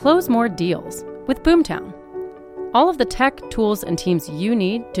Close more deals with Boomtown. All of the tech, tools, and teams you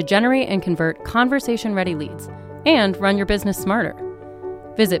need to generate and convert conversation-ready leads and run your business smarter.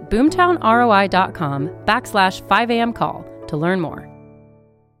 Visit boomtownroi.com/5am call to learn more.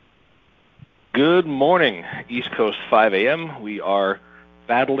 Good morning, East Coast 5 a.m. We are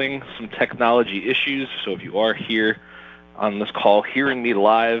battling some technology issues, so if you are here on this call hearing me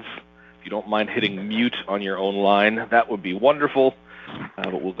live, if you don't mind hitting mute on your own line, that would be wonderful.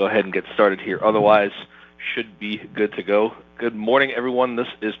 But we'll go ahead and get started here. Otherwise, should be good to go. Good morning, everyone. This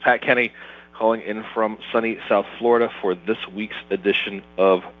is Pat Kenny calling in from sunny South Florida for this week's edition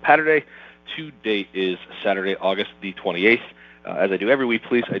of Patterday. Today is Saturday, August the 28th. As I do every week,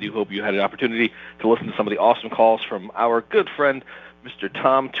 please, I do hope you had an opportunity to listen to some of the awesome calls from our good friend, Mr.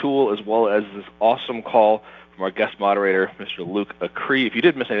 Tom Toole, as well as this awesome call from our guest moderator, Mr. Luke Acree. If you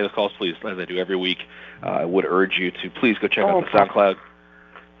did miss any of those calls, please, as I do every week, I would urge you to please go check out the SoundCloud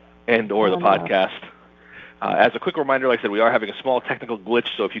and or the podcast. As a quick reminder, like I said, we are having a small technical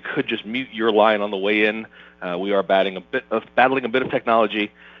glitch, so if you could just mute your line on the way in. We are battling a bit of technology,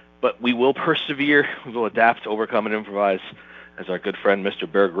 but we will persevere, we will adapt, overcome, and improvise, as our good friend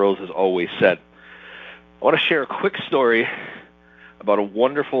Mr. Bear Grylls has always said. I want to share a quick story about a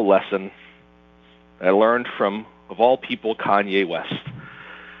wonderful lesson I learned from, of all people, Kanye West.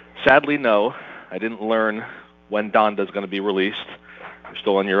 Sadly, no, I didn't learn when Donda's going to be released. You're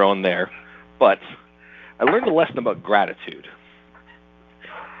still on your own there. But I learned a lesson about gratitude.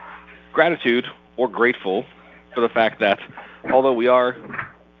 Gratitude, or grateful, for the fact that although we are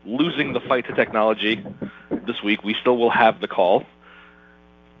losing the fight to technology this week, we still will have the call.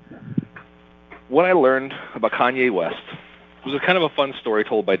 What I learned about Kanye West was a kind of a fun story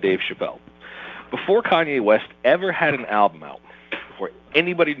told by Dave Chappelle. Before Kanye West ever had an album out, before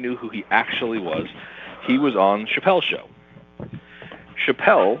anybody knew who he actually was, he was on Chappelle's show.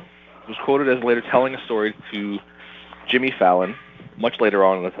 Chappelle was quoted as later telling a story to Jimmy Fallon, much later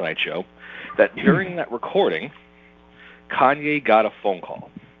on in The Tonight Show, that during that recording, Kanye got a phone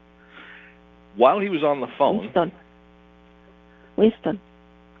call. While he was on the phone... Winston.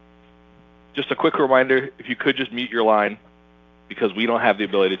 Just a quick reminder, if you could just mute your line, because we don't have the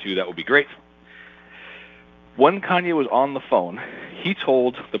ability to, that would be great. When Kanye was on the phone, he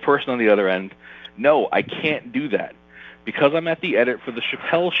told the person on the other end, "No, I can't do that, because I'm at the edit for the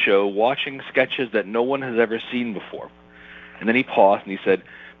Chappelle show watching sketches that no one has ever seen before." And then he paused and he said,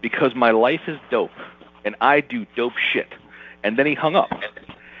 "Because my life is dope, and I do dope shit." And then he hung up.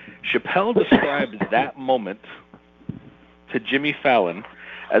 Chappelle described that moment to Jimmy Fallon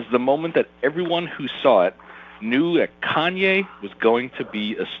as the moment that everyone who saw it knew that Kanye was going to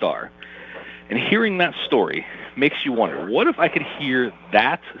be a star. And hearing that story makes you wonder, what if I could hear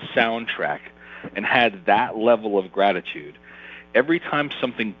that soundtrack and had that level of gratitude every time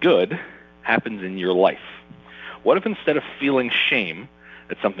something good happens in your life? What if instead of feeling shame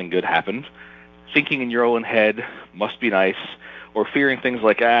that something good happened, thinking in your own head, must be nice, or fearing things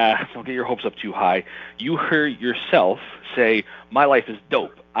like, don't get your hopes up too high, you hear yourself say, my life is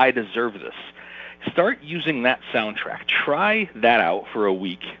dope, I deserve this. Start using that soundtrack. Try that out for a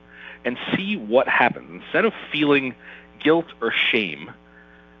week and see what happens. Instead of feeling guilt or shame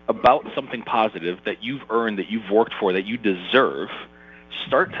about something positive that you've earned, that you've worked for, that you deserve,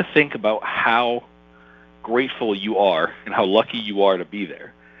 start to think about how grateful you are and how lucky you are to be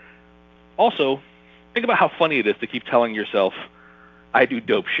there. Also, think about how funny it is to keep telling yourself, I do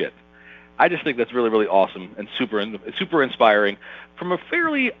dope shit. I just think that's really, really awesome and super inspiring from a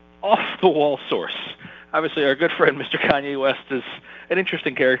fairly off-the-wall source. Obviously, our good friend, Mr. Kanye West, is an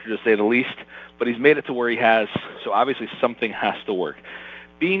interesting character, to say the least, but he's made it to where he has, so obviously something has to work.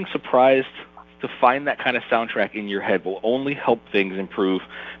 Being surprised to find that kind of soundtrack in your head will only help things improve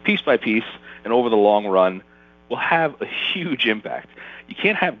piece by piece, and over the long run will have a huge impact. You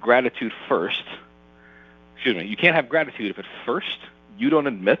can't have gratitude you can't have gratitude if at first you don't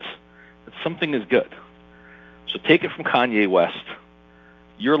admit that something is good. So take it from Kanye West.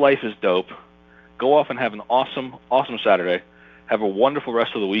 Your life is dope. Go off and have an awesome, awesome Saturday. Have a wonderful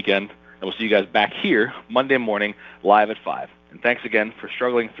rest of the weekend, and we'll see you guys back here Monday morning live at 5. And thanks again for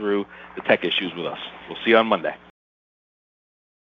struggling through the tech issues with us. We'll see you on Monday.